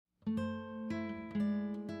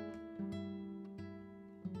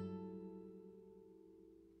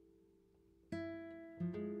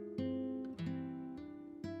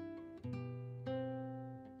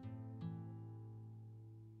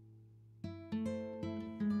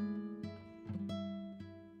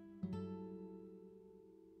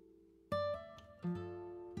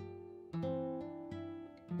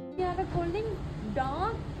are calling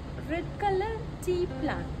dark red color tea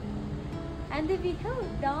plant. And then we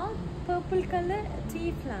have dark purple color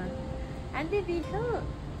tea plant. And then we have,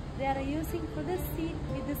 they are using for the seed,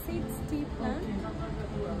 with the seeds tea plant.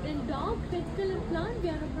 Then dark red color plant we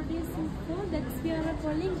are producing for, that's we are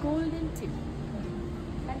calling golden tea.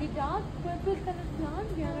 And the dark purple color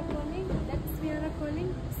plant we are calling, that's we are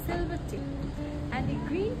calling silver tea. And the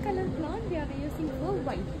green color plant we are using for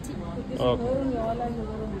white tea.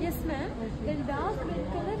 Okay. Yes ma'am. Then dark red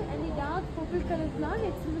color and the dark purple color plant,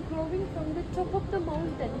 it's growing from the top of the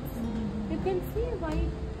mountains. You can see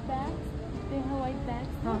white bags. They have white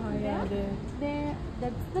bags. Yeah,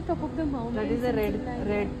 that's the top of the mountain. That is a red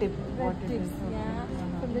tip. Red tips, yeah.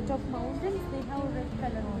 From the top mountains, they have red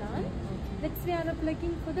color plant. That's we are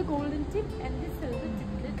plucking for the golden tip and the silver tip.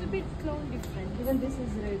 Little bit clone different. Even this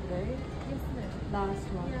is red, right? Yes, ma'am. Last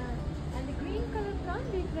one. Yeah. And the green color plant,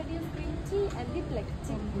 we produce green tea and the black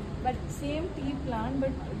tea. But same tea plant,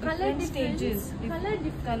 but different stages. Color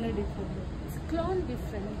different. It's clone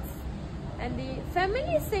difference. And the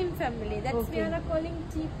family, same family. That's we are calling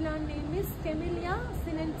tea plant name is Camellia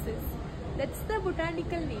sinensis. That's the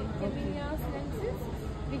botanical name, Camellia sinensis.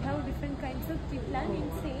 We have different kinds of tea plant in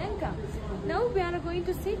Sri Lanka. Now we are going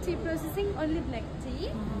to see tea processing, only black tea.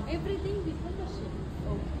 Everything with the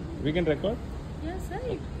machine. We can record? Yes, sir.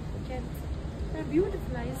 You can. They're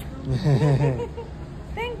beautiful eyes.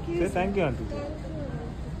 Thank you. Say thank you, auntie.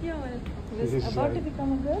 You're welcome. He was about to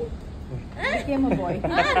become a girl. Became a boy.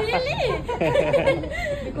 Ah, really?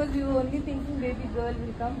 Because we were only thinking baby girl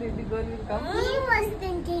will come, baby girl will come. He was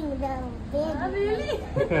thinking the baby. Ah, really?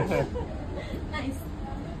 Nice.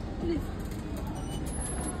 Please.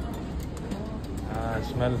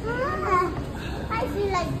 Smell. I feel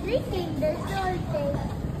like drinking this whole thing.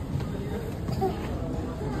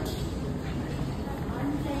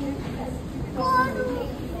 Kodu.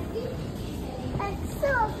 It's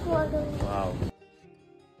so kodu. Wow.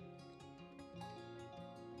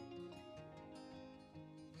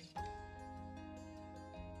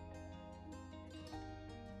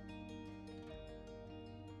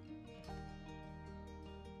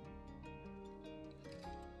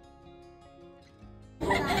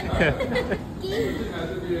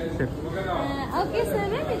 Okay, sir.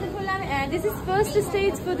 This is first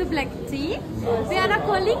stage for the black tea. We are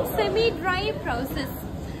calling semi-dry process.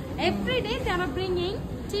 Every day they are bringing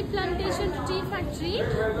tea plantation to tea factory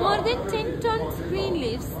more than 10 tons green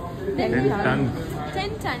leaves. Then 10 tons.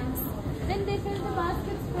 10 tons. Then they fill the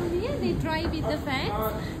baskets from here. They dry with the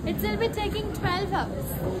fans. It will be taking 12 hours.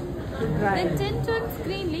 Then 10 tons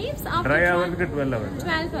green leaves. After Dry hours ke 12 hours.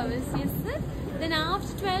 12 hours, yes sir. Then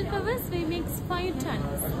after 12 hours we mix 5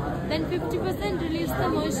 tons. Then 50% release the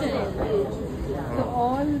moisture. So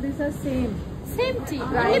all these are same. Same tea,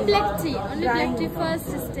 Drying. only black tea. Only Drying. black tea first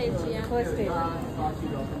stage, yeah. First stage.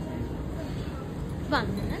 One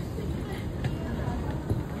minute.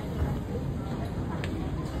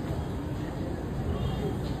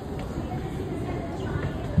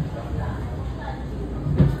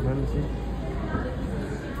 Smell, see.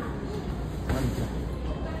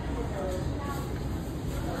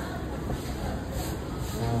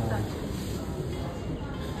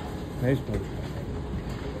 Nice smell.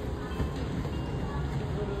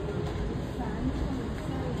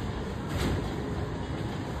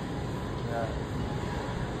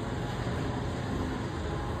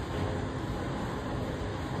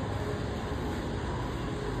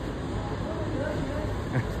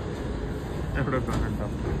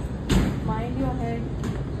 Mind your head.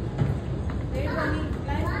 Wait for me.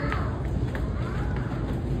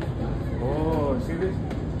 Oh, see this?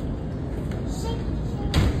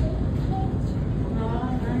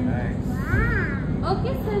 Nice.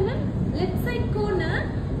 Okay, Sanam. Left side corner.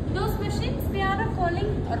 Those machines we are calling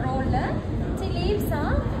a roller. Tea leaves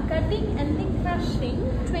are cutting and then crushing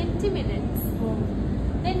 20 minutes.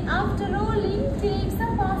 Then after rolling, tea leaves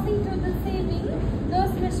are passing through the sieving.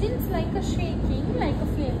 Those machines like a shaking, like a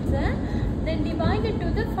filter. Then divided to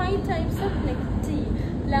the 5 types of black tea.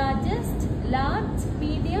 Largest, large,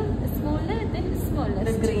 medium, smaller, then smallest.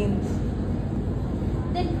 The greens.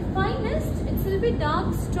 Then finest, it will be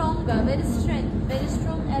dark, stronger, very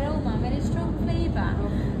strong aroma, very strong flavor.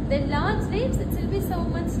 Then large leaves, it will be so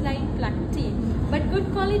much light black tea. But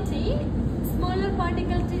good quality, smaller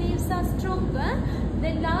particle tea leaves are stronger.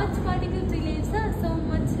 Then large particle tea leaves are so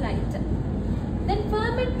much lighter. Then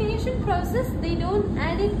fermentation process, they don't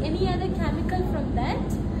add in any other chemical from that.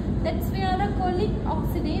 That's we are calling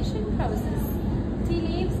oxidation process. Tea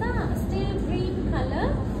leaves are still green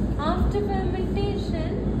color. After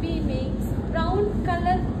fermentation, we make brown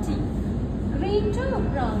color tea. Green to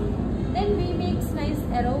brown. then we makes nice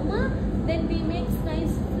aroma, then we makes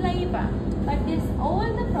nice flavor. But this all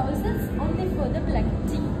the process only for the black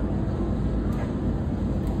tea.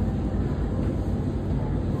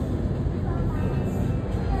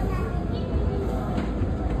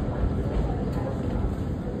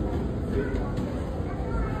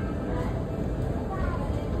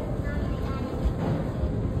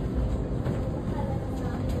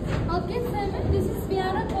 Okay, Simon, this is we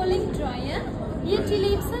are calling dryer. Here tea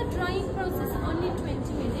leaves are drying process only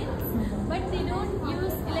 20 minutes, but they don't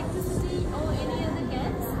use electricity or any other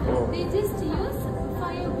gas. They just use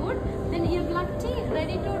firewood. Then your black tea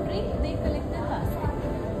ready to drink, they collect the basket.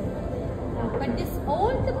 But this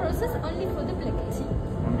all the process only for the black tea.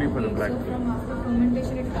 Only for the black So tea. from after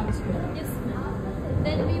fermentation it comes here. Yes, ma'am.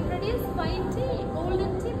 Then we produce white tea,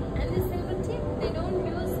 golden tea, and the silver tea. They don't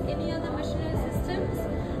use any other machinery systems.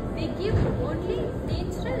 They give only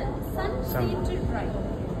natural sun-treated dry.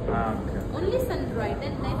 Okay. Only sun dry.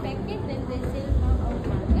 Then they pack it. Then they sell out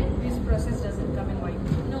market. This process doesn't come in white.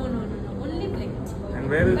 No. Only black tea. And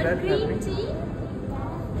where is But that green happening? tea,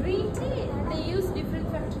 they use different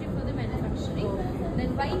factory for the manufacturing. Then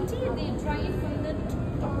white tea, they dry it from the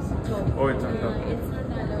top. Oh, it's on top. It's not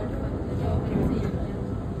allowed from the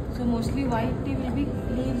top. So mostly white tea will be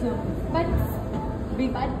leaves of But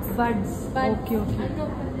big buds. Okay.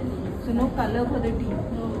 unopened leaves. So no color for the tea.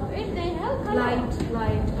 They have color. Light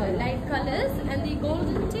color. Light colors, and the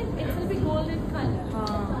golden tip, it will be golden color.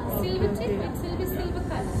 Silver tip, it will be silver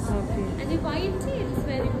color. Okay. And the white tea, it is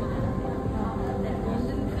very mild. The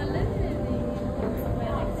golden color,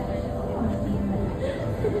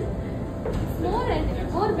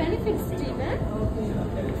 more benefits tea, man.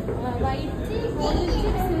 White tea, golden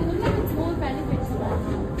tea, silver tea, it's more benefits.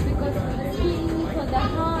 Because for the skin, for the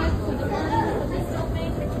heart, for the mind, for the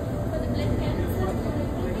stomach, for the blood cancer,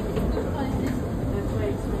 it's good for this. That's why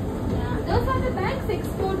it's nice. Those are the bags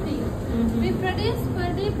exporting. We produce per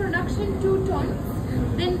day production 2 tons.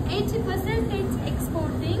 Then 80% it's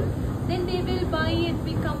exporting. Then they will buy it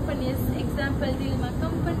big companies. Example, Dilma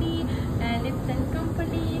company, Lipton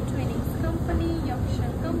company, Twinings company,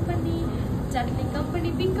 Yorkshire company, Chutney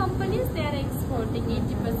company. Big companies, they are exporting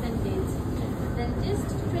 80%. Then just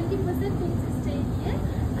 20% things stay here.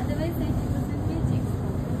 Otherwise 80%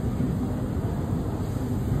 export.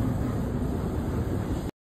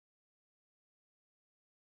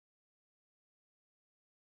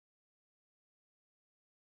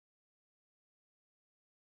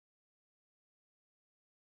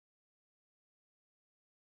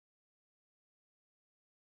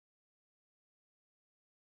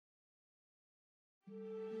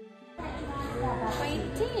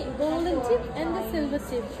 White tea, golden tip, and the silver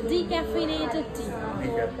tip. Decaffeinated tea.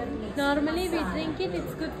 Normally we drink it.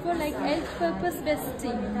 It's good for like health purpose best tea.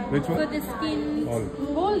 Which one? For the skin. All.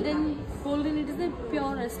 Golden it is the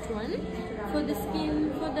purest one. For the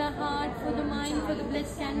skin, for the heart, for the mind, for the blood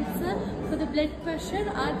cancer, for the blood pressure,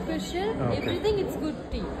 heart pressure, Okay. everything it's good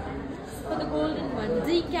tea. For the golden one,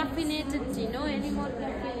 decaffeinated tea. No any more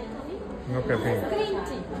caffeine. No caffeine. Green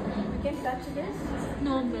tea. You can touch this.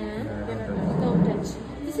 No, ma'am. No touch.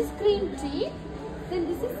 This is green tea. Then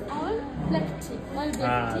this is all black tea. All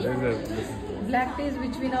black tea. This is Black tea is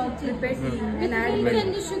which we now prepare tea With and add milk milk.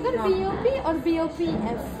 and the sugar, BOP or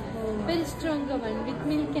BOPF. Very stronger one. With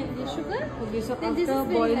milk and the sugar. Okay, so Then this after is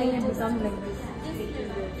very boiling it lightest. becomes like this.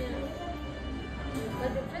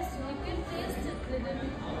 But the first you can taste it little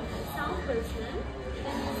bit sample,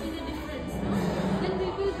 then you see the difference. Then we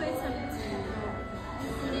will buy some tea.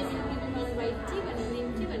 They will give one white tea, one green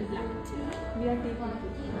tea, one black tea. We are tea people.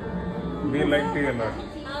 we like tea a lot.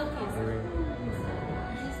 Okay, sir.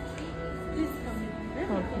 Please come in.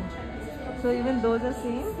 Okay. So even those are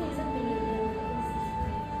same.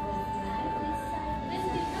 Then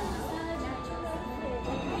become masala natural.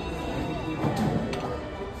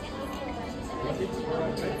 Sure.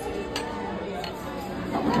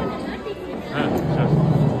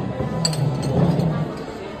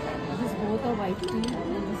 This both are white tea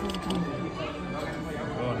and this is green.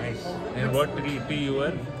 Oh, nice. And what tea you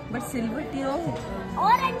were? But silver tea of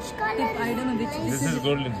Orange color. tip, I don't know which. This is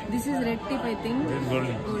golden tea. This is red tip, I think. This is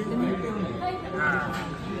golden. Golden.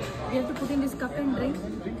 We have to put in this cup and drink.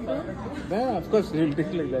 Yeah, of course, you'll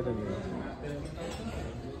take like that.